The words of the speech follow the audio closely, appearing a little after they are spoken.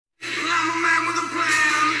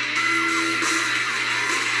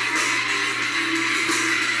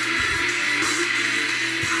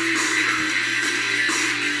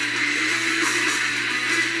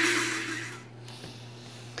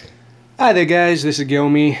Hi there, guys. This is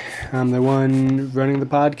Gilmy. I'm the one running the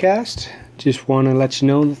podcast. Just want to let you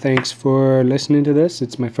know, thanks for listening to this.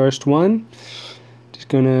 It's my first one. Just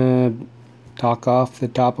gonna talk off the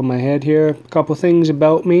top of my head here. A couple things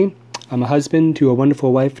about me. I'm a husband to a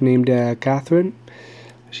wonderful wife named Catherine.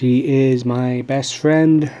 She is my best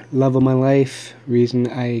friend, love of my life,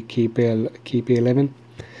 reason I keep living.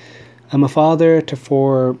 I'm a father to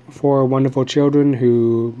four wonderful children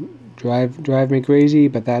who drive me crazy,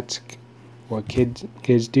 but that's what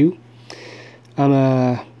kids do. I'm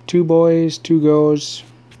a 2 boys, 2 girls.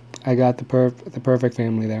 I got the perfect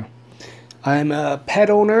family there. I'm a pet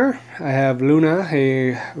owner. I have Luna,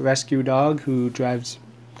 a rescue dog who drives.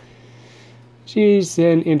 She's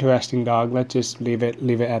an interesting dog. Let's just leave it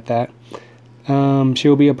at that.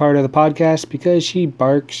 She'll be a part of the podcast because she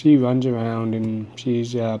barks, she runs around, and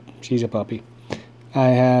she's a puppy. I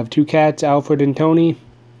have 2 cats, Alfred and Tony.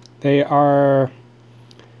 They are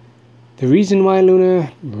the reason why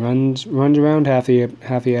Luna runs around half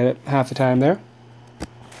the time there.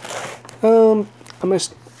 I'm a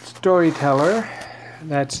storyteller.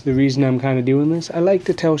 That's the reason I'm kind of doing this. I like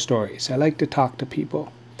to tell stories. I like to talk to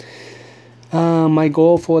people. My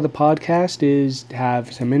goal for the podcast is to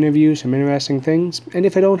have some interviews, some interesting things. And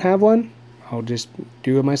if I don't have one, I'll just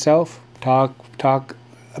do it myself. Talk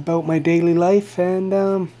about my daily life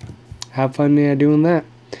and have fun doing that.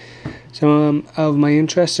 Some of my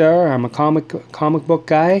interests are, I'm a comic book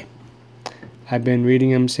guy. I've been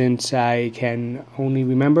reading them since I can only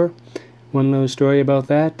remember. One little story about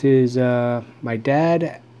that is my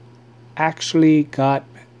dad actually got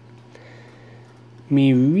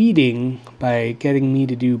me reading by getting me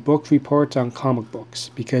to do book reports on comic books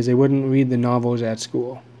because they wouldn't read the novels at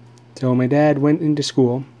school. So my dad went into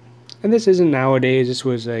school, and this isn't nowadays, this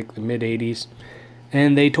was like the mid-80s,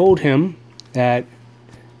 and they told him that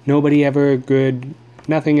nothing ever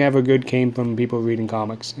good came from people reading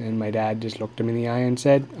comics. And my dad just looked him in the eye and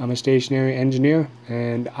said, I'm a stationary engineer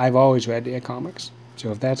and I've always read comics.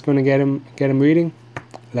 So if that's going to get him reading,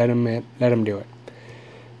 let him do it.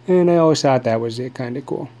 And I always thought that was kind of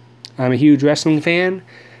cool. I'm a huge wrestling fan.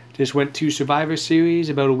 Just went to Survivor Series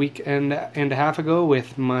about a week and a half ago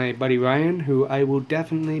with my buddy Ryan, who I will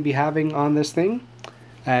definitely be having on this thing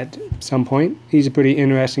at some point. He's a pretty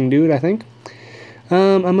interesting dude, I think.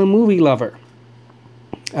 I'm a movie lover.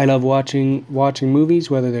 I love watching movies,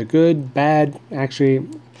 whether they're good, bad. Actually,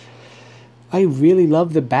 I really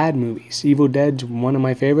love the bad movies. Evil Dead's one of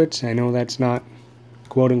my favorites. I know that's not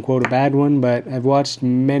quote-unquote a bad one, but I've watched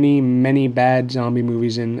many, many bad zombie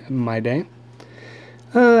movies in my day.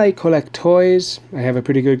 I collect toys. I have a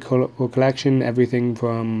pretty good collection. Everything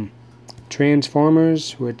from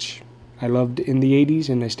Transformers, which I loved in the 80s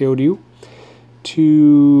and I still do,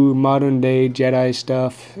 to modern day Jedi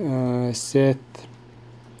stuff, Sith,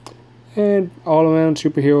 and all around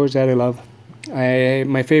superheroes that I love.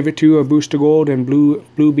 My favorite 2 are Booster Gold and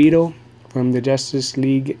Blue Beetle from the Justice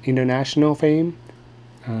League International fame,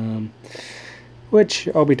 which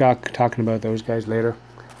I'll be talking about those guys later.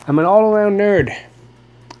 I'm an all-around nerd.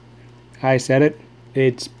 I said it.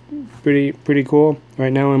 It's pretty cool.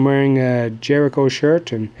 Right now I'm wearing a Jericho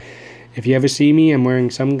shirt, and if you ever see me, I'm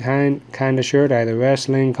wearing some kind of shirt, either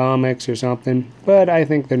wrestling, comics, or something. But I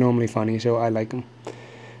think they're normally funny, so I like them.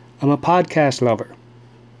 I'm a podcast lover.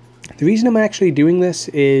 The reason I'm actually doing this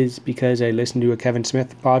is because I listened to a Kevin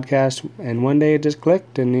Smith podcast, and one day it just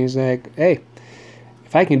clicked, and he's like, hey,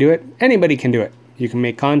 if I can do it, anybody can do it. You can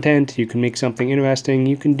make content, you can make something interesting,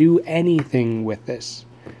 you can do anything with this.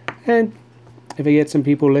 And if I get some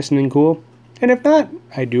people listening, cool. And if not,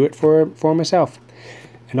 I do it for myself.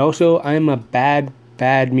 And also, I'm a bad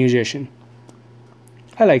musician.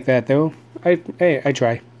 I like that, though. I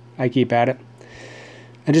try. I keep at it.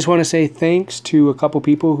 I just want to say thanks to a couple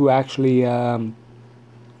people who actually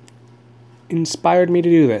inspired me to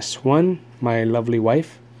do this. One, my lovely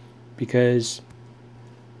wife, because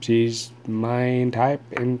she's my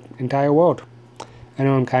entire world. I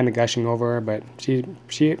know I'm kind of gushing over her, but she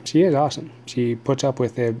is awesome. She puts up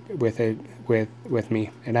with me,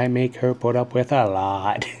 and I make her put up with a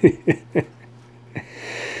lot.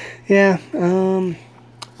 Yeah.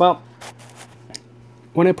 Well,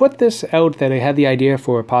 when I put this out that I had the idea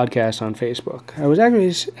for a podcast on Facebook, I was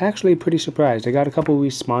actually pretty surprised. I got a couple of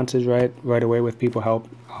responses right away with people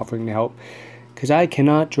offering to help, because I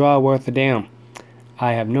cannot draw worth a damn.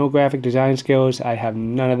 I have no graphic design skills. I have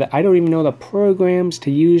none of that. I don't even know the programs to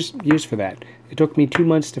use for that. It took me 2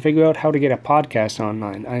 months to figure out how to get a podcast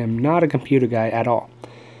online. I am not a computer guy at all.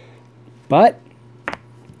 But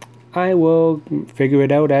I will figure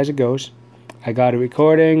it out as it goes. I got a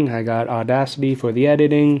recording. I got Audacity for the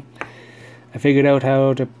editing. I figured out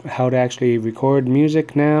how to actually record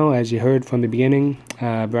music now, as you heard from the beginning.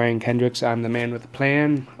 Brian Kendrick's "I'm the Man with a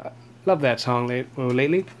Plan." Love that song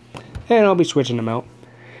lately, and I'll be switching them out.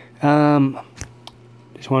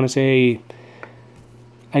 Just want to say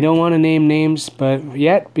I don't want to name names, but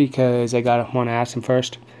yet because I want to ask them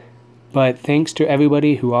first. But thanks to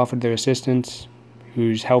everybody who offered their assistance,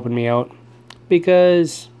 who's helping me out,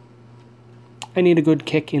 because I need a good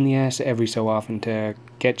kick in the ass every so often to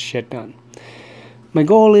get shit done. My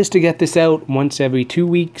goal is to get this out once every 2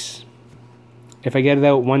 weeks. If I get it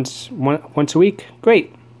out once a week,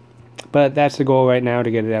 great. But that's the goal right now,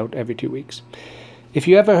 to get it out every 2 weeks. If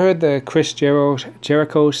you ever heard the Chris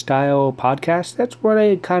Jericho style podcast, that's what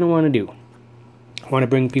I kind of want to do. I want to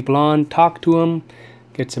bring people on, talk to them,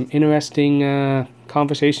 get some interesting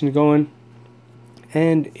conversations going.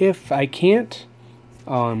 And if I can't,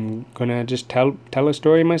 I'm gonna just tell a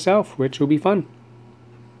story myself, which will be fun.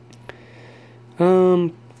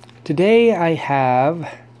 Today I have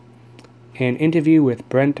an interview with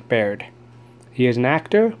Brent Baird. He is an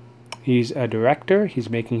actor. He's a director. He's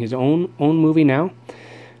making his own movie now,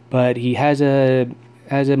 but he has a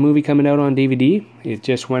movie coming out on DVD. It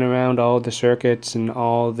just went around all the circuits and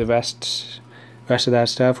all the rest of that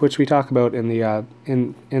stuff, which we talk about in the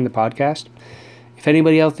podcast. If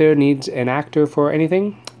anybody out there needs an actor for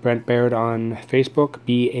anything, Brent Baird on Facebook,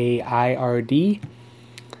 Baird,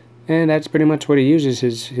 and that's pretty much what he uses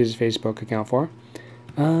his Facebook account for.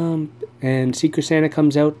 And Secret Santa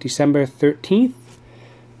comes out December 13th.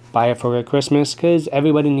 Buy it for Christmas, because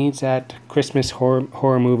everybody needs that Christmas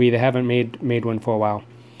horror movie. They haven't made one for a while.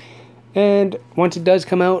 And once it does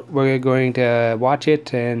come out, we're going to watch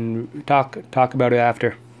it and talk about it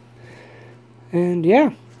after. And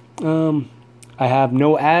yeah, I have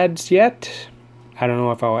no ads yet. I don't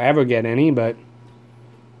know if I'll ever get any, but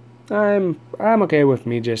I'm okay with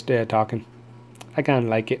me just talking. I kind of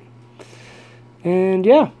like it. And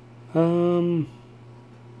yeah,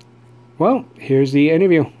 well, here's the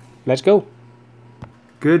interview. Let's go.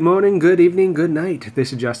 Good morning, good evening, good night.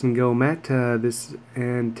 This is Justin Gilmet.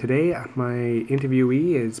 And today my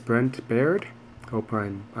interviewee is Brent Baird. Hope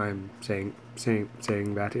I'm saying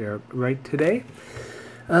that right today.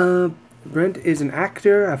 Brent is an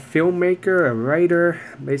actor, a filmmaker, a writer,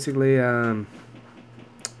 basically a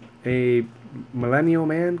millennial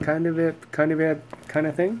man kind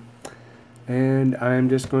of thing. And I'm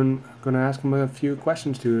just going to ask him a few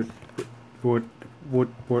questions to what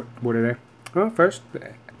are they? Well, first,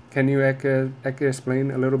 can you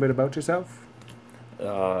explain a little bit about yourself?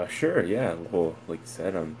 Sure, yeah. Well, like you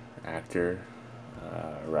said, I'm actor,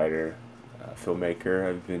 writer, filmmaker.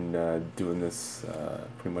 I've been doing this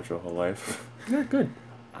pretty much my whole life. Yeah, good.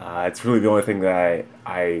 It's really the only thing that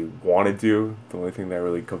I want to do, the only thing that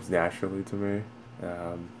really comes naturally to me.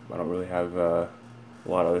 I don't really have a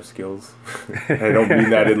lot of other skills. I don't mean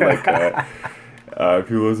that in like...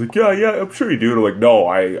 people are like, yeah, I'm sure you do. And I'm like, no,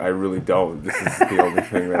 I really don't. This is the only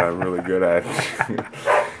thing that I'm really good at.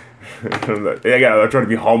 I'm trying to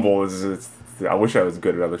be humble. I wish I was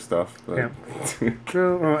good at other stuff. But. Yeah.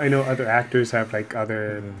 Well, I know other actors have like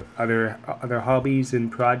other hobbies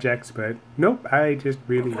and projects, but nope, I just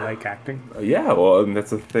really like acting. Yeah, well, and that's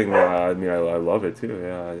the thing. I love it too.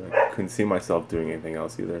 Yeah, I couldn't see myself doing anything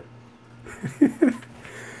else either.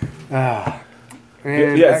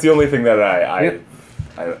 It's the only thing that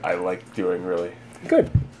I like doing, really.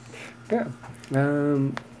 Good. Yeah.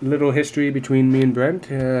 Little history between me and Brent.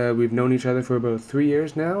 We've known each other for about 3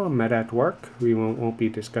 years now. Met at work. We won't be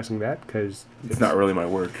discussing that because it's not really my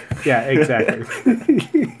work. Yeah, exactly.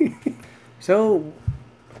 So,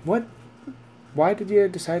 why did you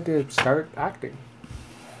decide to start acting?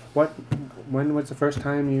 When was the first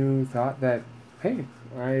time you thought that, hey,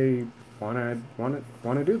 I wanna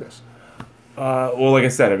do this? Well, like I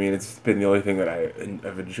said, I mean, it's been the only thing that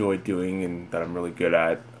I've enjoyed doing and that I'm really good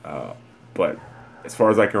at. But as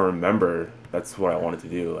far as I can remember, that's what I wanted to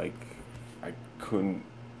do. Like, I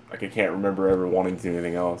can't remember ever wanting to do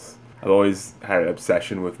anything else. I've always had an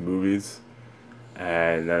obsession with movies,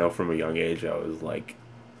 and I know from a young age I was like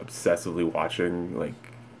obsessively watching like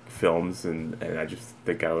films, and I just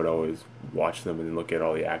think I would always watch them and look at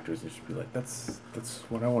all the actors and just be like, that's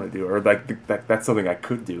what I want to do, or like that's something I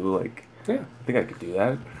could do. Like, yeah, I think I could do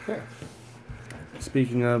that. Yeah.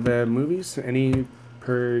 Speaking of movies, any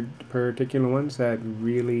particular ones that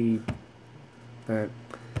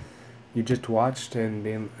you just watched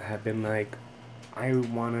and have been like, I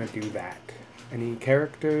want to do that? Any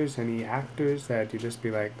characters, any actors that you just be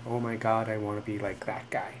like, oh my god, I want to be like that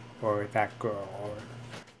guy, or that girl, or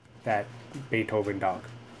that Beethoven dog?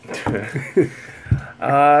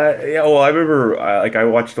 Yeah. Well, I remember like I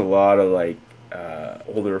watched a lot of like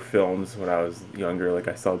older films when I was younger. Like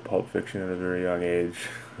I saw Pulp Fiction at a very young age,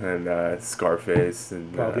 and Scarface,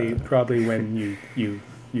 and Probably when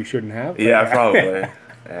you shouldn't have, but yeah, yeah. probably.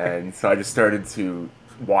 And so I just started to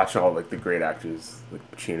watch all like the great actors like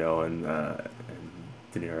Pacino and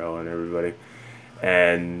De Niro and everybody,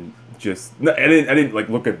 and just no, I didn't like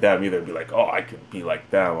look at them either and be like, oh, I could be like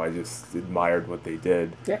them. I just admired what they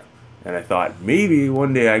did, Yeah. and I thought maybe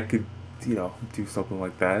one day I could, do something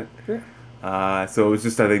like that. Yeah. So it was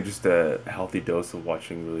just, I think, just a healthy dose of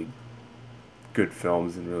watching really good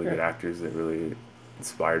films and really Yeah. good actors that really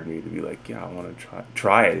inspired me to be like, yeah, I want to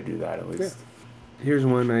try to do that at Yeah. least. Here's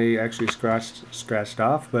one I actually scratched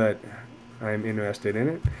off, but I'm interested in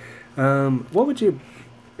it. What would you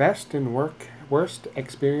best and worst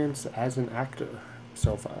experience as an actor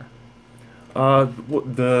so far?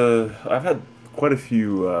 I've had quite a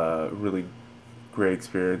few really great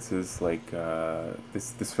experiences, like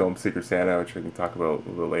this film Secret Santa, which I can talk about a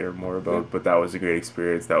little later more Yeah. about. But that was a great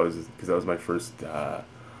experience. That was because that was my first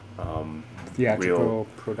real Theatrical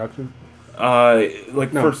production?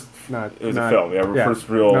 like No, first. not It was a not film. Yeah, our yeah, first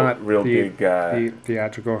real not real big. the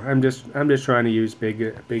theatrical. I'm just trying to use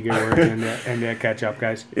bigger words and catch up,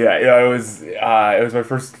 guys. Yeah, it was my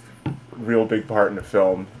first real big part in a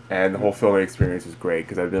film, and the whole filming experience was great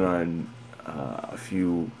because I've been on a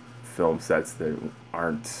few film sets that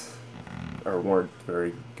aren't or weren't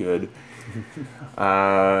very good.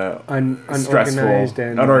 Stressful, Unorganized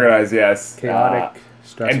and unorganized, yes, chaotic, and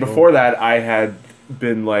stressful. before that, I had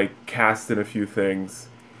been like cast in a few things,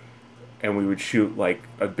 and we would shoot like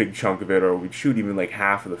a big chunk of it, or we'd shoot even like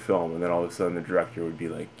half of the film, and then all of a sudden the director would be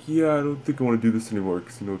like, "Yeah, I don't think I want to do this anymore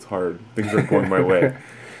because it's hard. Things aren't going my way,"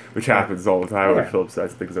 which happens all the time Yeah. on film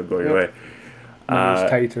sets. Things aren't going Yeah. your way. Money's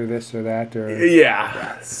tight or this or that or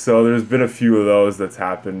Yeah. So there's been a few of those that's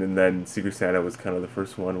happened, and then Secret Santa was kind of the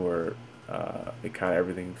first one where it kind of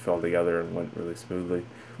everything fell together and went really smoothly.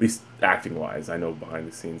 At least acting wise, I know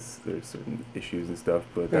behind the scenes there's certain issues and stuff,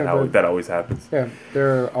 but that always happens. yeah,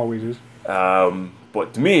 there always is.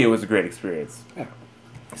 But to me, it was a great experience. Yeah.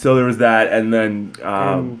 So there was that, and then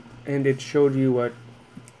And it showed you what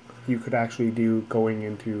you could actually do going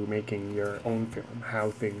into making your own film,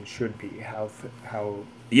 how things should be, how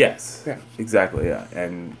yes, yeah. exactly, yeah,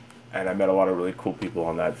 and I met a lot of really cool people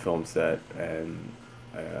on that film set, and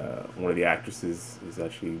one of the actresses is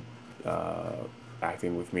actually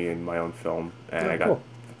acting with me in my own film, and I got cool.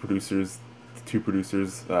 the two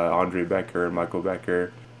producers, Andre Becker and Michael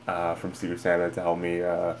Becker, from Secret Santa to help me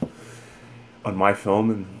on my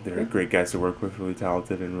film, and they're great guys to work with, really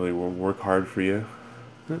talented, and really will work hard for you.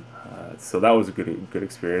 So that was a good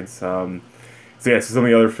experience. So so some of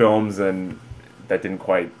the other films and that didn't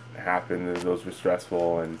quite happen. And those were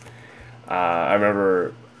stressful, and I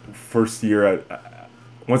remember first year.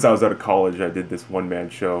 Once I was out of college, I did this one man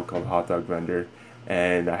show called Hot Dog Vendor,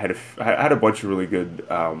 and I had a bunch of really good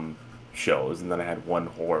shows, and then I had one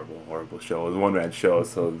horrible show. It was a one man show,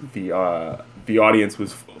 so the audience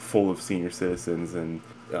was full of senior citizens, and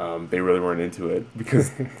they really weren't into it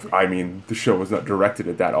because I mean the show was not directed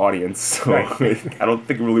at that audience, so I don't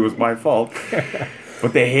think it really was my fault.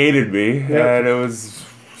 But they hated me, and it was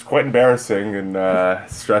quite embarrassing and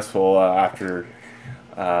stressful after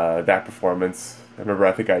that performance. I remember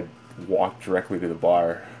I think I walked directly to the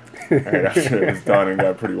bar right after it was done and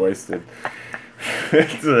got pretty wasted.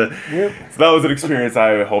 So that was an experience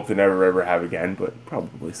I hope to never ever have again, but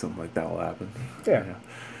probably something like that will happen. Yeah.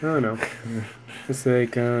 I don't know. It's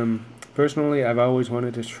like, personally, I've always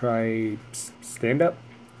wanted to try stand up,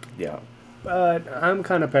 Yeah. but I'm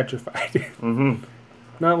kind of petrified. Mm-hmm.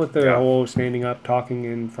 Not with the Yeah. whole standing up, talking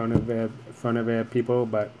in front of people,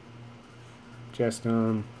 but just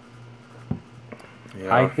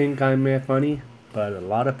Yeah. I think I'm funny, but a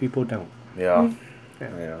lot of people don't. Yeah.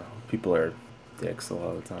 Yeah. Yeah. People are dicks a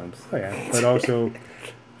lot of times. Oh yeah, but also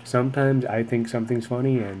sometimes I think something's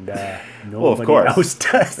funny and of nobody course. else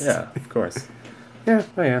does. Yeah, of course. Yeah.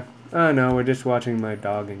 Oh yeah. Oh no, we're just watching my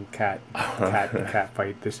dog and cat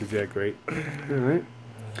fight. This is great. All right.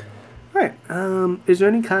 Right. Is there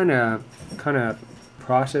any kind of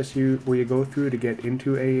process where you go through to get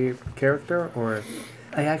into a character, or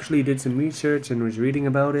I actually did some research and was reading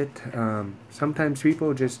about it. Sometimes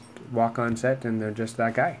people just walk on set and they're just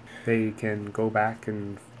that guy. They can go back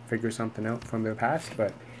and figure something out from their past,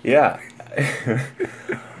 but Yeah.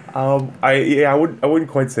 I wouldn't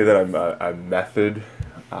quite say that I'm a method.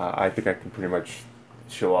 I think I can pretty much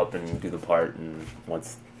show up and do the part, and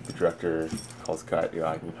once the director calls cut,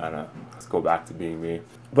 I can kind of go back to being me.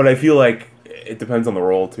 But I feel like it depends on the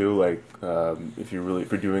role too. Like if you're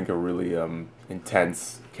doing a really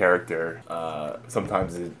intense character,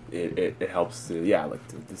 sometimes it helps to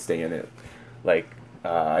to stay in it. Like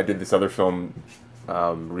I did this other film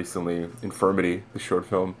recently, Infirmity, the short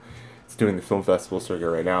film. It's doing the film festival circuit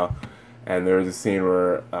right now, and there's a scene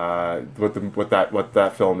where what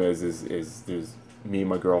that film is there's me and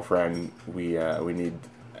my girlfriend. We need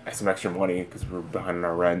some extra money because we're behind on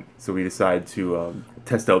our rent, so we decide to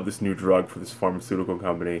test out this new drug for this pharmaceutical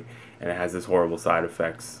company, and it has this horrible side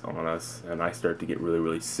effects on us, and I start to get really,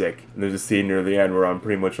 really sick. And there's a scene near the end where I'm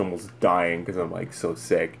pretty much almost dying because I'm like so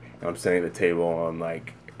sick, and I'm sitting at the table, and I'm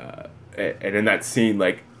like, and in that scene,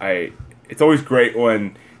 like it's always great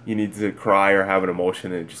when you need to cry or have an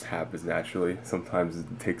emotion and it just happens naturally. Sometimes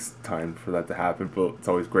it takes time for that to happen, but it's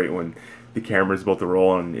always great when the camera's about to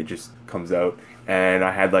roll and it just comes out. And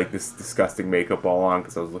I had like this disgusting makeup all on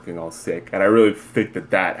because I was looking all sick, and I really think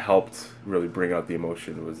that helped really bring out the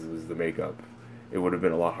emotion was the makeup. It would have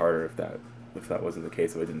been a lot harder if that wasn't the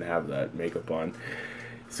case, if I didn't have that makeup on.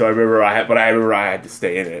 So I remember I had to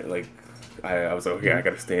stay in it. Like I was like, okay, I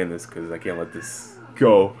gotta stay in this because I can't let this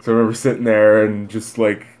go. So I remember sitting there and just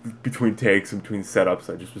like between takes and between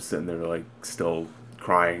setups, I just was sitting there like still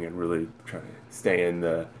crying and really trying to stay in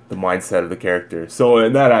the mindset of the character. So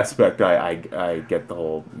in that aspect, I get the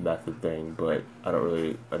whole method thing, but I don't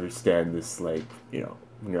really understand this, like,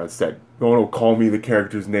 when you're on set, no one will call me the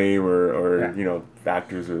character's name or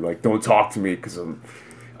actors are like, don't talk to me because I'm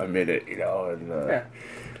in it, and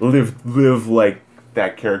live like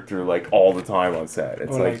that character like all the time on set.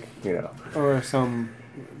 It's like or some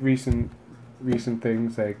recent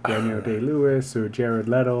things like Daniel Day-Lewis or Jared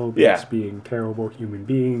Leto just being terrible human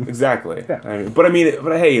beings. Exactly. Yeah. But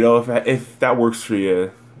hey, if that works for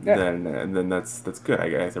you, then that's good. I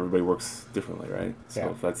guess everybody works differently, right?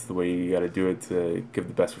 So if that's the way you got to do it to give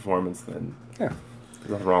the best performance, then there's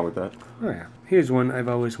nothing wrong with that. Oh yeah. Here's one I've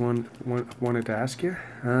always wanted to ask you.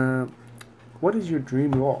 What is your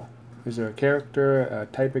dream role? Is there a character, a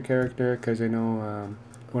type of character? Because I know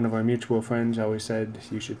one of our mutual friends always said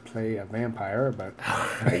you should play a vampire, but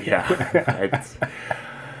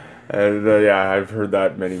I've heard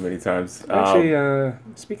that many times. Actually,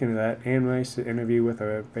 speaking of that, Anne Rice's Interview with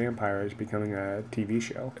a Vampire is becoming a TV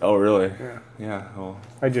show. Oh, really? Yeah. Yeah. Well,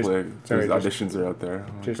 auditions are out there.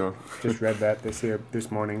 Just read that this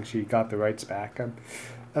morning. She got the rights back.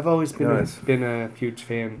 I've always been a huge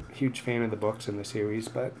fan of the books and the series,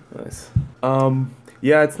 but nice.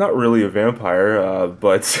 Yeah, it's not really a vampire,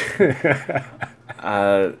 but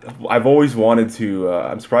I've always wanted to.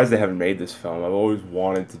 I'm surprised they haven't made this film. I've always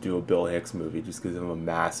wanted to do a Bill Hicks movie just because I'm a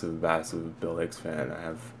massive Bill Hicks fan. I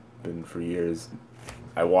have been for years.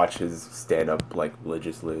 I watch his stand-up like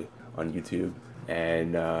religiously on YouTube,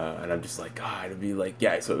 and I'm just like, God, it'd be like,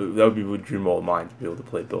 so that would be a dream role of mine to be able to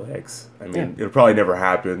play Bill Hicks. I mean, it'll probably never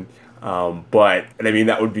happen, but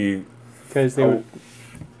that would be because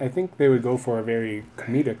I think they would go for a very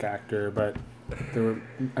comedic actor, but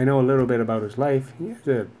I know a little bit about his life.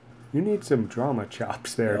 You need some drama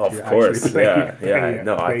chops there. Oh, to of course, actually I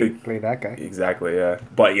think play that guy exactly. Yeah,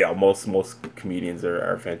 but most comedians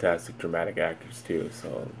are fantastic dramatic actors too.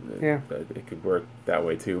 So it could work that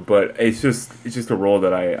way too. But it's just a role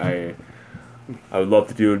that I would love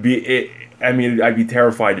to do. I'd be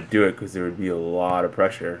terrified to do it because there would be a lot of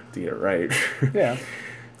pressure to get it right. Yeah,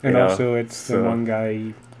 and also it's the one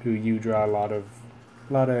guy who you draw a lot of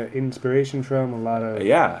inspiration from, a lot of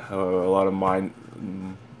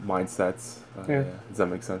mindsets. Does that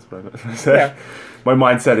make sense? What I said? My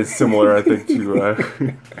mindset is similar, I think,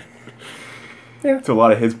 to to a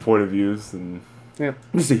lot of his point of views, and I'm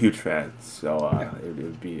just a huge fan. So it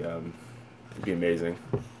would be amazing.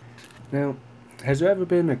 Now, has there ever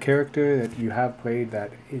been a character that you have played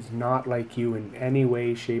that is not like you in any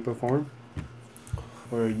way, shape, or form,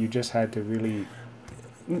 or you just had to really?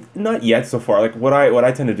 Not yet so far. Like what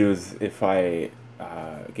I tend to do is if I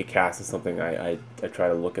get cast as something, I try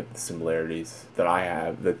to look at the similarities that I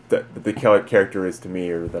have, that the character is to me,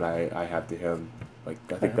 or that I have to him. Like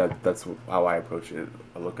I think that's how I approach it.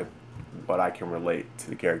 I look at what I can relate to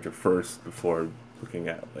the character first before looking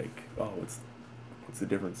at like, what's the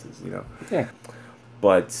differences, Yeah.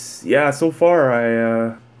 But so far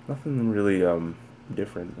I nothing really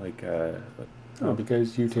different like.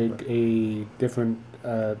 Because you take a different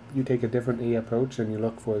approach and you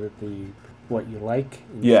look for what you like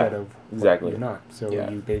instead of what you're not. So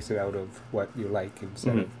you base it out of what you like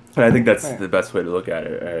instead of. And I think that's the best way to look at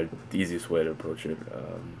it, the easiest way to approach it.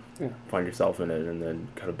 Find yourself in it and then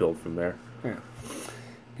kind of build from there. Yeah.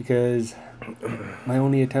 Because my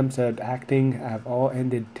only attempts at acting have all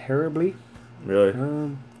ended terribly. Really?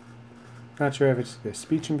 Not sure if it's the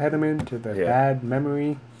speech impediment or the Yeah. bad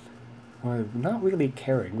memory or not really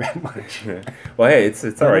caring that much. Yeah. Well, hey, it's all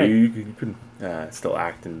But right. hey, You can still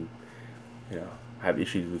act and have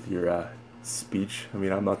issues with your speech. I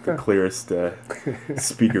mean, I'm not the clearest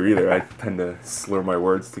speaker either. I tend to slur my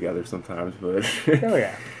words together sometimes, but oh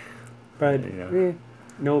yeah. But yeah.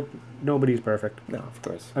 no, nobody's perfect. No, of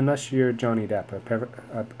course. Unless you're Johnny Depp.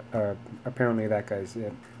 Apparently that guy's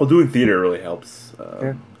Well, doing theater really helps.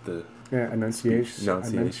 yeah. The Yeah, speech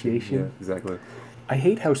enunciation. Yeah, exactly. I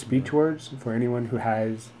hate how speech words, for anyone who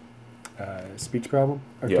has a speech problem,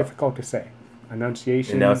 are Yeah. difficult to say.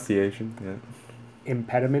 Enunciation, Enunciation. Yeah.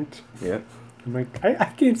 impediment. Yeah. I'm like,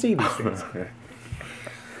 I can't say these things.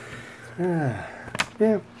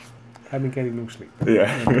 Yeah, I've been getting no sleep.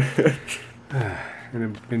 Yeah. And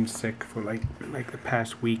I've been sick for like the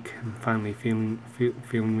past week. I'm finally feeling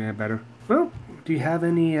better. Well, do you have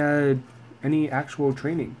any actual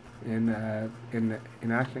training in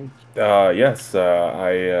acting? Yes.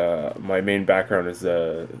 My main background is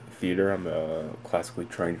theater. I'm a classically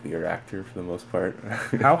trained theater actor for the most part.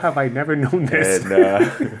 How have I never known this?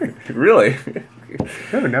 And really.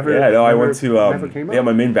 No, never. Yeah, no, I went to Never came up. yeah,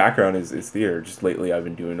 my main background is theater. Just lately I've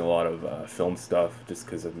been doing a lot of film stuff just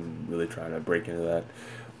because I'm really trying to break into that.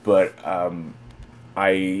 But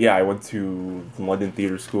I went to London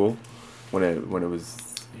Theatre School when it was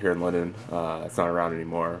here in London. It's not around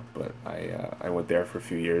anymore, but I went there for a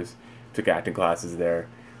few years. Took acting classes there.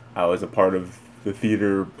 I was a part of the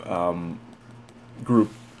theater group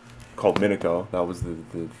called Minico. That was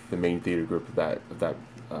the main theater group of that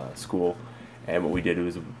school. And what we did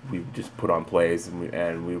was we just put on plays,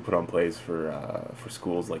 and we would put on plays for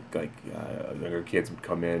schools like younger kids would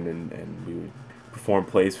come in and we would perform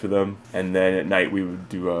plays for them, and then at night we would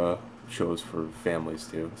do shows for families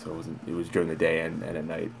too. So it was during the day and at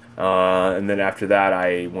night. And then after that,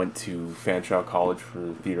 I went to Fanshawe College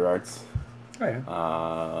for theater arts. Oh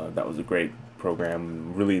yeah. That was a great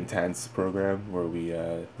program, really intense program where we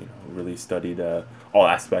really studied all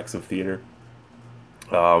aspects of theater.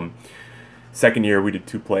 Second year, we did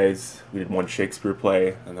 2 plays. We did one Shakespeare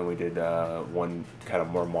play, and then we did one kind of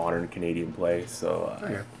more modern Canadian play. So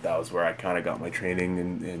that was where I kind of got my training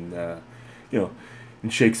in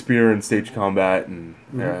Shakespeare and stage combat and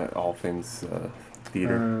all things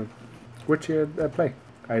theater. Which play?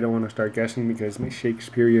 I don't want to start guessing because my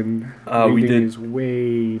Shakespearean We reading did- is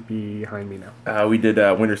way behind me now. We did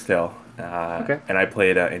Winter's Tale, Okay. and I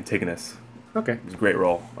played Antigonus. Okay. It was a great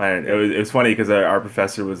role. And it was funny because our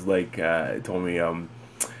professor was like, told me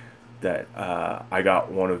that I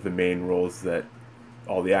got one of the main roles that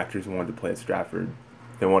all the actors wanted to play at Stratford.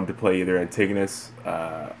 They wanted to play either Antigonus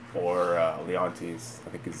or Leontes, I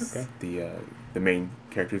think is the main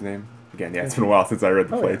character's name. Again, yeah, it's been a while since I read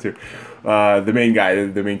the play too. The main guy,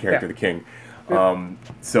 the main character, the king.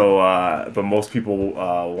 But most people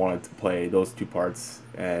wanted to play those 2 parts,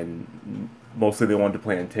 and mostly they wanted to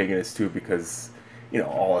play Antigonus too because,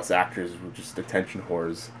 all us actors were just attention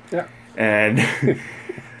whores. Yeah. And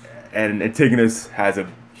and Antigonus has a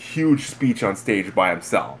huge speech on stage by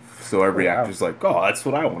himself. So every actor's like, "Oh, that's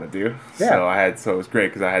what I want to do." Yeah. So it was great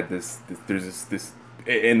because I had there's this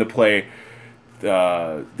in the play.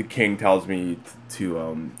 The king tells me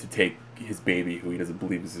to take his baby, who he doesn't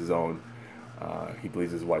believe is his own. He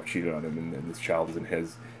believes his wife cheated on him, and this child isn't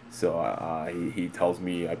his. So he tells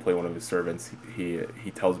me, I play one of his servants.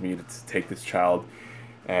 He tells me to take this child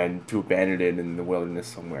and to abandon it in the wilderness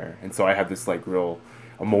somewhere. And so I have this like real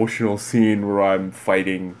emotional scene where I'm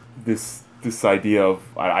fighting this idea of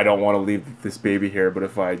I don't want to leave this baby here, but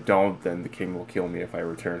if I don't, then the king will kill me if I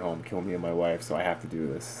return home, kill me and my wife. So I have to do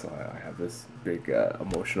this. So I have this big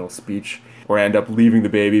emotional speech where I end up leaving the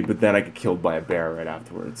baby, but then I get killed by a bear right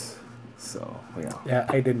afterwards. So, Yeah,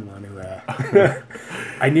 I didn't want to.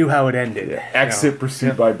 I knew how it ended. Yeah. Exit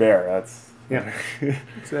pursued by bear. That's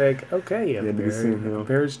It's like, okay, The end of the scene,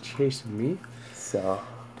 bear's chasing me. so.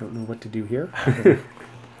 Don't know what to do here.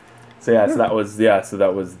 So that was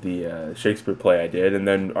the Shakespeare play I did, and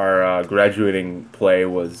then our graduating play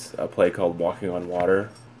was a play called Walking on Water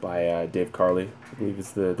by Dave Carley, I believe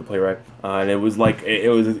is the playwright, and it was like it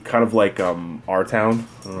was kind of like Our Town.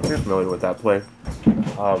 I don't know if you're familiar with that play.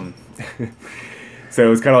 So it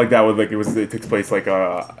was kind of like that with it takes place like in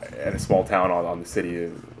a small town on the city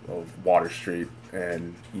of Water Street,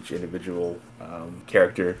 and each individual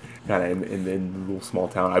character kind of in the little small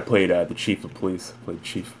town. I played the chief of police, played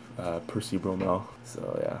Chief Percy Bromell.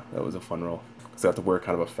 So yeah, that was a fun role. Because I have to wear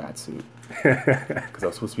kind of a fat suit. Because I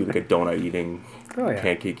was supposed to be like a donut eating,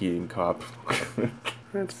 pancake eating cop.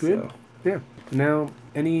 That's good. Yeah. Now,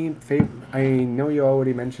 any favorite? I know you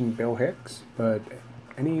already mentioned Bill Hicks, but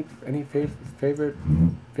any favorite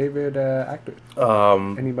actors?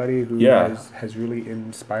 Anybody who Yeah. has really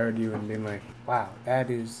inspired you and been like, wow, that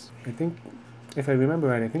is. I think, if I remember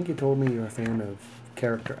right, I think you told me you're a fan of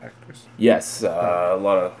character actors. Yes, Right. a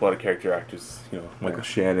lot of character actors. You know, Michael Yeah.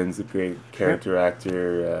 Shannon's a great Yep. character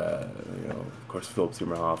actor. You know, of course, Philip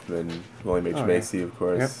Seymour Hoffman, William H Oh yeah. Macy, of Yep.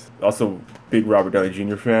 course. Also, big Robert Downey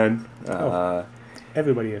Jr. fan. Oh,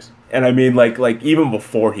 everybody is. And I mean, like even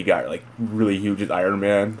before he got like really huge as Iron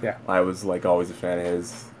Man, Yeah. I was like always a fan of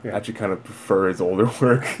his. Yeah. I actually kind of prefer his older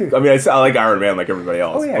work. I mean, I like Iron Man like everybody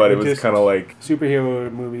else, Oh yeah. but it was kind of like superhero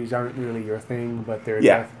movies aren't really your thing, but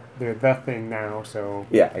yeah, they're the thing now. So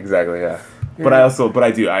yeah, exactly, yeah. But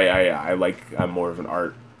yeah. I like I'm more of an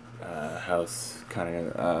art house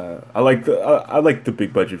kind of. I like the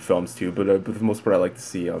big budget films too, but for the most part, I like to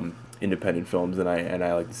see independent films, and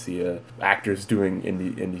I like to see actors doing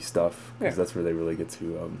indie stuff because that's where they really get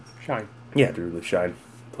to Shine. yeah, to really shine,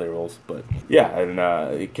 play roles. But yeah,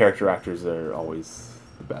 and character actors are always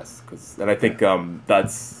the best and I think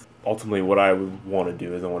that's ultimately what I would want to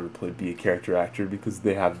do is I want to be a character actor because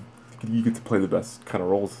you get to play the best kind of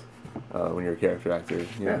roles. When you're a character actor, you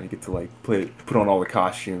know, Yeah. you get to like put on all the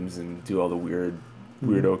costumes and do all the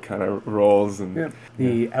weirdo kind of roles and Yeah.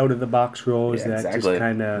 The out of the box roles Yeah, that exactly. just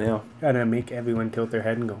kind Yeah. of make everyone tilt their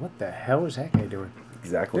head and go, "What the hell is that guy doing?"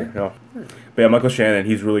 Exactly. Yeah. Yeah. But yeah, Michael Shannon,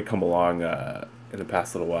 he's really come along in the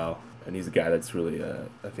past little while, and he's a guy that's really,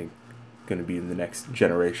 I think, going to be in the next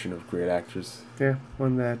generation of great actors. Yeah,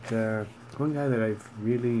 one guy that I've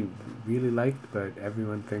really liked, but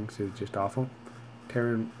everyone thinks is just awful.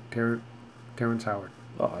 Terrence Howard.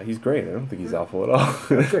 Oh, he's great. I don't think he's awful at all.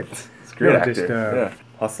 Good. He's a great No, actor. just, yeah.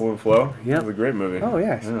 Hustle and Flow. Yeah. It was a great movie. Oh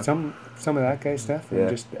yeah, Yeah. some of that guy's stuff, and Yeah.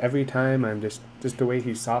 just every time I'm just the way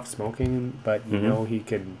he's soft smoking, but you Mhm. know he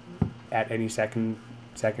can at any second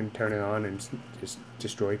turn it on and just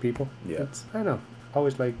destroy people. Yeah. I don't know.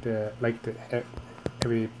 Always liked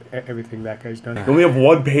everything that guy's done. We only have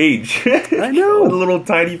one page. I know. One little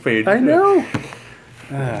tiny page. I know.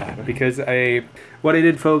 Because what I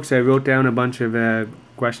did, folks, I wrote down a bunch of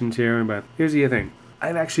questions here, but here's the thing.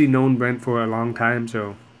 I've actually known Brent for a long time,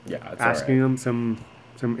 so Yeah, it's asking all right. him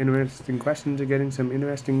some interesting questions and getting some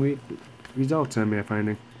interesting results I'm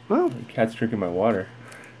finding. Well, The cat's drinking my water.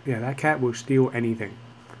 yeah, that cat will steal anything.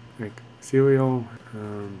 Like cereal,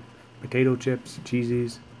 potato chips,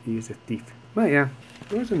 cheesies. He is a thief. But yeah,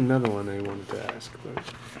 there was another one I wanted to ask. But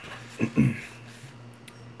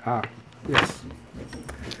yes.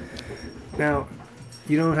 Now,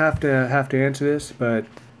 you don't have to answer this, but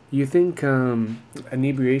you think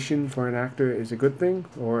inebriation for an actor is a good thing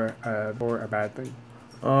or a bad thing?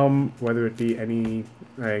 Whether it be any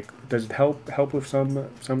does it help with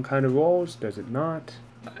some kind of roles? Does it not?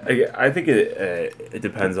 I think it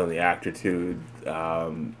depends on the actor too.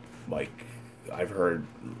 Like I've heard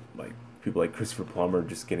like people like Christopher Plummer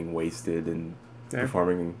just getting wasted and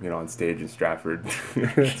performing on stage in Stratford,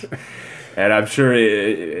 and I'm sure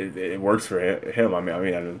it works for him. I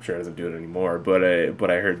mean I'm sure he doesn't do it anymore, but I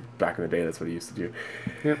heard back in the day that's what he used to do.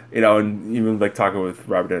 Yep. And even like talking with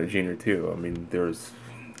Robert Downey Jr. too. I mean there was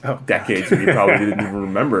decades God. and you probably didn't even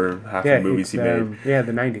remember half the movies he made. Yeah,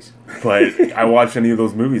 the 90s. But I watched any of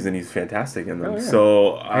those movies and he's fantastic in them. Oh, yeah.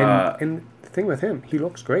 So And the thing with him, he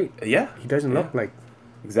looks great. yeah, He doesn't look like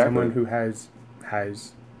exactly. someone who has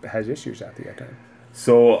issues at the time.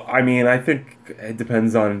 So I mean, I think it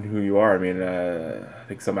depends on who you are. I mean, I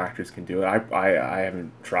think some actors can do it. I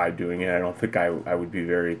haven't tried doing it. I don't think I would be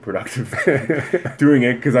very productive doing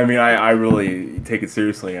it because I mean I really take it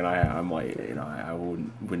seriously and I'm like I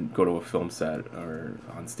wouldn't go to a film set or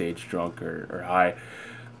on stage drunk or high.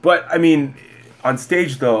 But I mean, on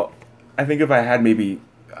stage though, I think if I had maybe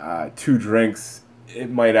 2 drinks, it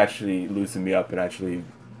might actually loosen me up and actually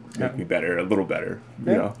make me better, a little better.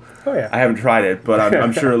 You know. Oh yeah. I haven't tried it, but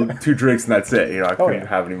I'm sure 2 drinks and that's it. I couldn't yeah.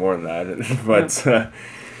 have any more than that. But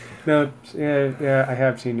No, yeah, I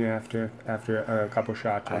have seen you after a couple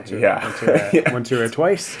shots. Once or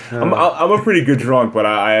twice. I'm a pretty good drunk, but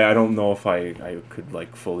I don't know if I could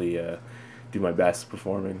like fully do my best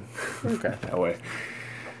performing that way.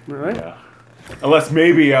 All right. Yeah. Unless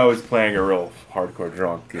maybe I was playing a real hardcore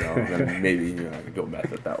drunk, then maybe I could go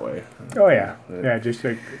method that way. Oh yeah, yeah. Just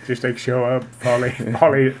like show up, fall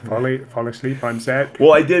asleep on set.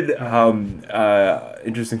 Well, I did.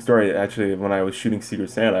 Interesting story. Actually, when I was shooting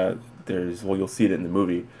Secret Santa, you'll see it in the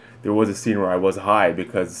movie. There was a scene where I was high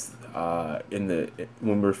because when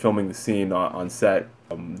we were filming the scene on set,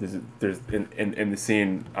 there's in the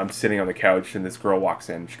scene I'm sitting on the couch and this girl walks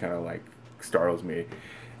in. She kind of like startles me.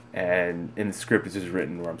 And in the script, it's just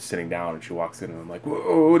written where I'm sitting down, and she walks in, and I'm like,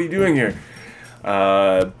 "Whoa, what are you doing here?"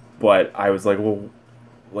 But I was like, well,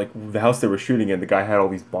 like the house they were shooting in, the guy had all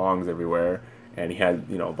these bongs everywhere, and he had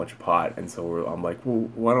a bunch of pot, and so I'm like, well,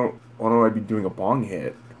 why don't I be doing a bong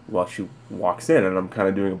hit while she walks in, and I'm kind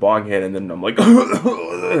of doing a bong hit, and then I'm like,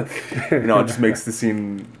 it just makes the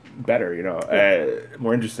scene better,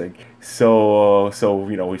 more interesting. So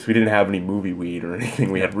we didn't have any movie weed or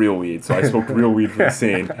anything. We had real weed, so I smoked real weed for the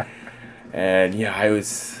scene. And yeah, I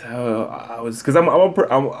was because I'm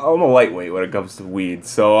a lightweight when it comes to weed,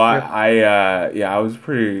 so I was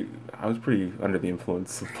pretty under the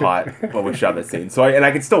influence of pot when we shot that scene. So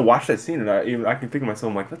I can still watch that scene, and I can think of myself,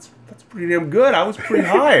 I'm like, that's pretty damn good. I was pretty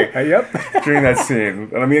high Yep. during that scene,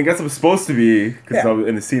 and I mean, I guess I'm supposed to be because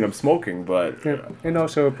in the scene I'm smoking, but And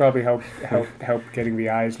also it probably help getting the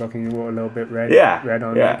eyes looking a little bit red. Yeah, Red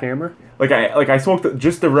on yeah. the camera. I smoked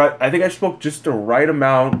just the right. I think I smoked just the right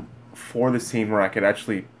amount for the scene where I could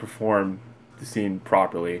actually perform the scene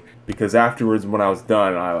properly, because afterwards when I was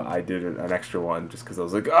done I did an extra one just because I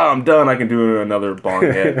was like, oh, I'm done, I can do another bong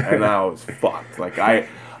hit, and I was fucked. Like I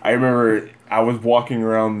remember I was walking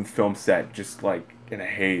around the film set just like in a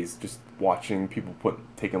haze, just watching people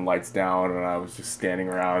taking lights down, and I was just standing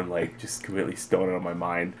around like just completely stoned out of my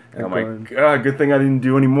mind, and I'm like, good thing I didn't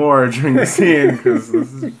do any more during the scene because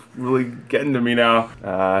this is really getting to me now.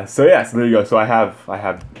 So there you go. So I have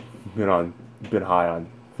been high on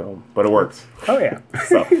film, but it works. Oh yeah.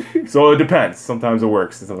 So it depends. Sometimes it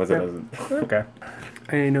works, and sometimes it doesn't. Okay.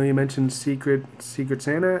 I know you mentioned Secret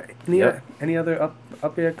Santa. Any other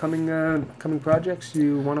coming projects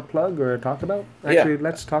you want to plug or talk about? Actually,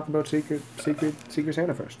 let's talk about Secret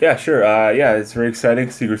Santa first. Yeah, sure. It's very exciting.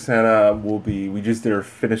 Secret Santa we just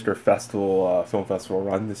finished our festival, film festival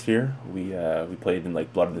run this year. We played in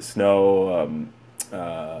like Blood in the Snow,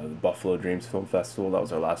 the Buffalo Dreams Film Festival. That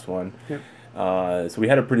was our last one. Yep. So we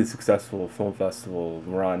had a pretty successful film festival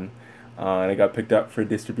run, and it got picked up for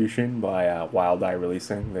distribution by Wild Eye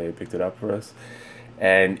Releasing. They picked it up for us,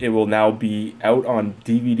 and it will now be out on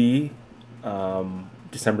DVD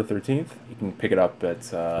December 13th. You can pick it up at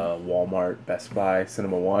Walmart, Best Buy,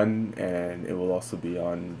 Cinema One, and it will also be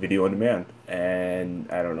on video on demand.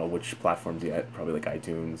 And I don't know which platforms yet. Probably like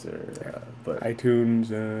iTunes but iTunes,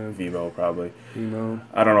 Vimeo probably. Vimeo.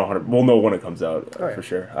 I don't know we'll know when it comes out for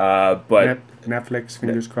sure. But Netflix,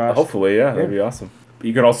 fingers crossed. Hopefully, that'd be awesome.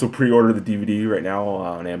 You can also pre-order the DVD right now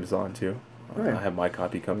on Amazon too. I have my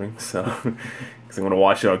copy coming, so because I'm gonna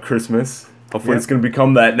watch it on Christmas. Hopefully, it's going to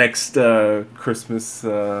become that next Christmas,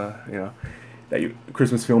 that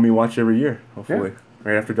Christmas film you watch every year. Hopefully,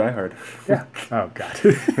 right after Die Hard. Yeah. Oh God.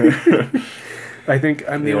 I think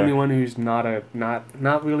I'm the only one who's not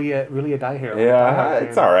really a Die Hard. Yeah,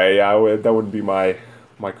 it's all right. Yeah, that wouldn't be my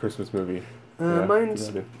Christmas movie.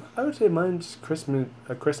 I would say mine's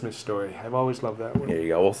A Christmas Story. I've always loved that one. There you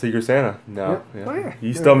go. Well, Secret Santa. No. Yeah. Oh, yeah.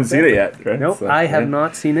 You still haven't seen it yet, right? Nope, I have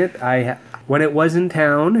not seen it. When it was in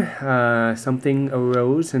town, something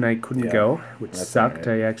arose and I couldn't go, which sucked.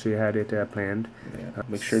 Right. I actually had it planned. Yeah.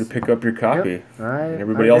 Make sure to pick up your copy. Yep. And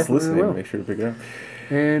everybody else listening, make sure to pick it up.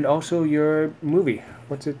 And also your movie.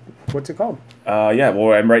 What's it called?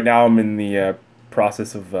 Well, I'm in the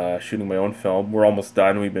process of shooting my own film. We're almost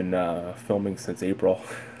done. We've been filming since April,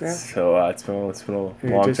 so it's been a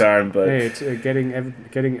long time. But it's getting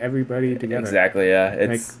everybody together. Exactly. Yeah.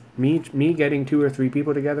 It's like me getting 2 or 3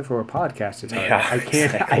 people together for a podcast is hard. Yeah, I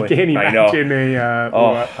can't imagine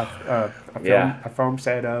a film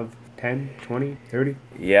set of 10, 20, 30.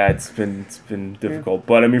 Yeah, it's been difficult,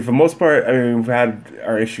 but I mean, for the most part, we've had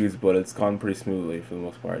our issues, but it's gone pretty smoothly for the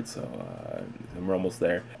most part. So we're almost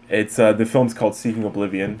there. It's the film's called Seeking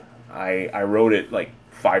Oblivion. I wrote it like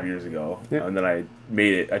 5 years ago, and then I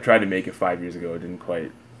made it. I tried to make it 5 years ago. It didn't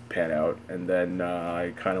quite pan out, and then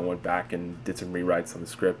I kind of went back and did some rewrites on the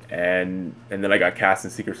script, and then I got cast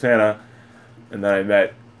in Secret Santa, and then I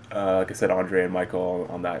met. Like I said, Andre and Michael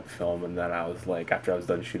on that film, and then I was like, after I was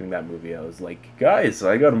done shooting that movie, I was like, guys,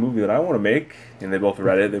 I got a movie that I want to make, and they both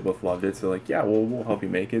read it, they both loved it, so like, yeah, we'll help you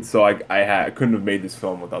make it. So I couldn't have made this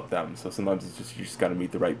film without them. So sometimes you just got to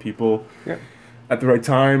meet the right people at the right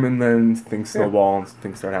time, and then things snowball and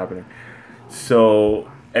things start happening.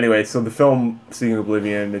 So anyway, so the film Seeking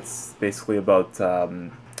Oblivion, it's basically about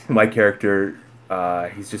my character.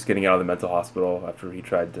 He's just getting out of the mental hospital after he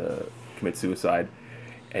tried to commit suicide.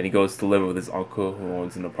 And he goes to live with his uncle who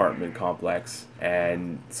owns an apartment complex.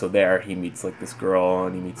 And so there he meets like this girl,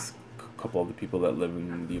 and he meets a couple of the people that live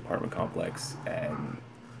in the apartment complex. And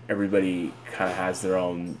everybody kind of has their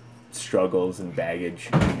own struggles and baggage.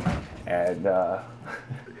 And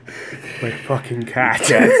like fucking cats.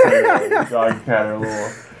 Dog cat are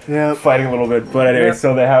a fighting a little bit. But anyway,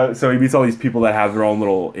 Yep. so he meets all these people that have their own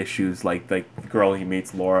little issues. Like the girl he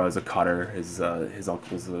meets, Laura, is a cutter. His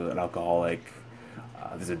uncle's an alcoholic.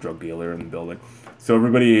 There's a drug dealer in the building. So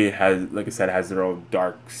everybody has, like I said, has their own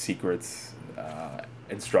dark secrets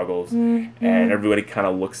and struggles, and everybody kind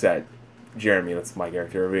of looks at Jeremy. That's my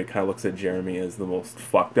character. Everybody kind of looks at Jeremy as the most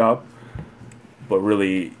fucked up, but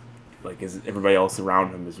really, like, is everybody else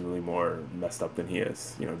around him is really more messed up than he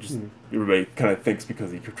is. You know, just everybody kind of thinks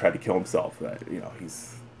because he tried to kill himself that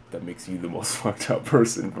that makes you the most fucked up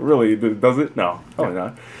person. But really, does it? No, probably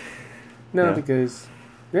not. No, because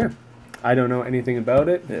I don't know anything about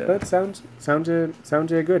it, but sounds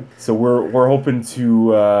good. So we're hoping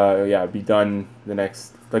to be done the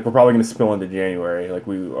next, like, we're probably gonna spill into January. Like,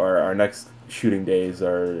 our next shooting days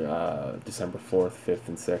are December 4th, 5th,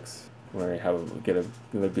 and 6th. We're gonna get a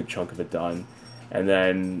good chunk of it done, and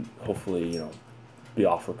then hopefully be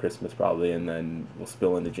off for Christmas probably, and then we'll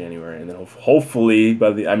spill into January, and then hopefully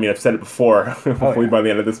I've said it before, hopefully by the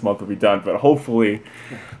end of this month we'll be done, but hopefully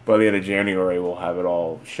by the end of January we'll have it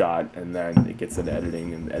all shot, and then it gets into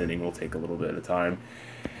editing, and editing will take a little bit of time,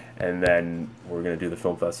 and then we're gonna do the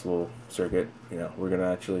film festival circuit. We're gonna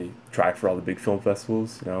actually try for all the big film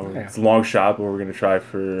festivals. It's a long shot, but we're gonna try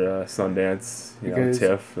for Sundance, because,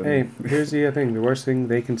 TIFF. And hey, here's the thing: the worst thing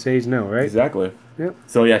they can say is no, right? Exactly. Yep.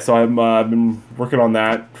 So I've been working on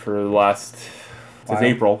that for the last since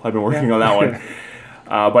April. I've been working on that one.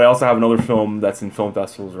 But I also have another film that's in film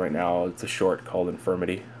festivals right now. It's a short called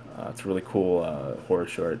Infirmity. It's a really cool horror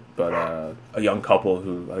short, but a young couple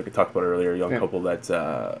who, like I talked about earlier, couple that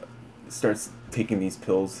starts taking these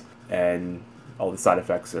pills, and all the side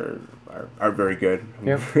effects are very good.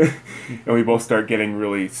 Yep. And we both start getting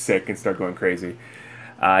really sick and start going crazy.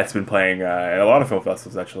 It's been playing at a lot of film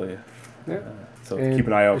festivals, actually. Yeah. So keep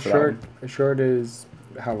an eye out for that one. A short is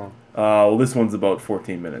how long? Well, this one's about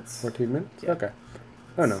 14 minutes. 14 minutes? Yeah. Okay.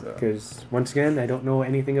 Oh, no, because once again, I don't know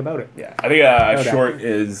anything about it. Yeah, I think a short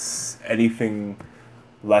is anything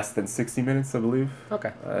less than 60 minutes, I believe.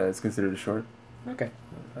 Okay. It's considered a short. Okay.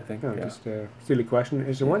 I think. No, just a silly question.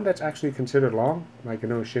 Is the one that's actually considered long? Like,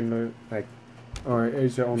 Schindler, or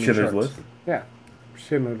is there only Schindler's shorts? List? Yeah.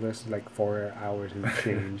 Schindler's List is like 4 hours and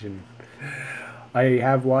change, and I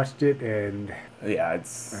have watched it, and yeah,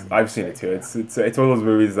 I've seen it too. It's one of those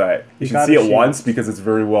movies that you should gotta see it see once because it's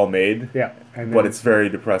very well made. Yeah, and but it's very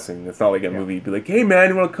depressing. It's not like a movie you'd be like, "Hey man,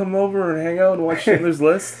 you want to come over and hang out and watch Schindler's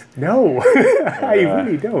List?" No, I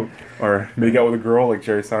really don't. Or make out with a girl like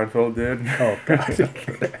Jerry Seinfeld did. Oh God.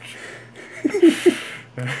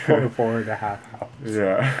 4.5 hours.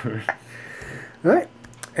 Yeah. All right,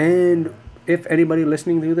 and if anybody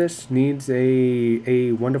listening to this needs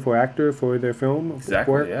a wonderful actor for their film,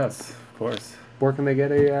 Exactly. Yes, of course. Where can they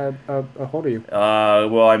get a hold of you?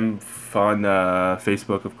 Well, I'm on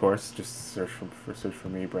Facebook, of course. Just search for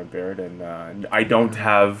me, Brent Baird, and I don't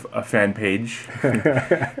have a fan page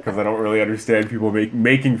because I don't really understand people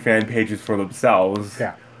making fan pages for themselves.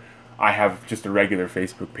 Yeah. I have just a regular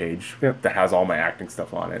Facebook page Yep. that has all my acting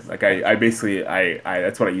stuff on it. Like I basically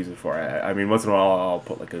that's what I use it for. I mean, once in a while I'll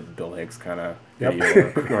put like a Bill Hicks kind of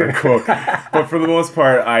video or a quote, but for the most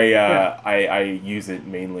part I use it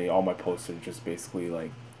mainly. All my posts are just basically like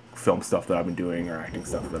film stuff that I've been doing or acting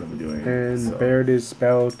stuff that I've been doing. And Baird is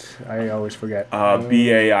spelled, I always forget.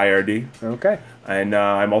 Baird. Okay. And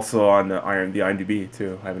I'm also on the IMDb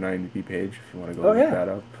too. I have an IMDb page if you want to go look that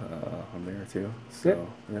up on there too. So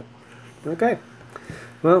yep. Okay.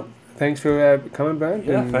 Well, thanks for coming, Brent.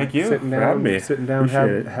 Yeah, thank you for having me. Sitting down,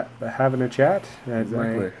 having a chat.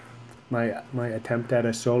 Exactly. My attempt at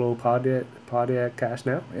a solo podcast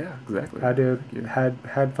now. Yeah, exactly.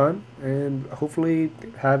 Had fun, and hopefully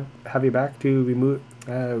have you back to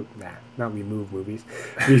not remove movies,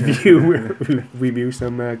 review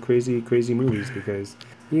some crazy movies, because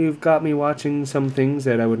you've got me watching some things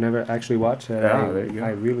that I would never actually watch that there you go.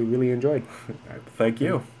 I really enjoyed. Thank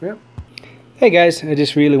you. Yeah. Hey guys, I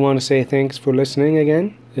just really want to say thanks for listening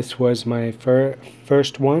again. This was my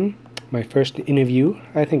first interview.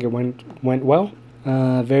 I think it went well.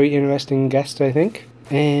 Very interesting guest, I think.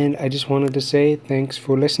 And I just wanted to say thanks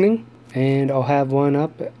for listening. And I'll have one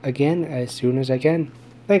up again as soon as I can.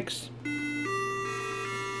 Thanks.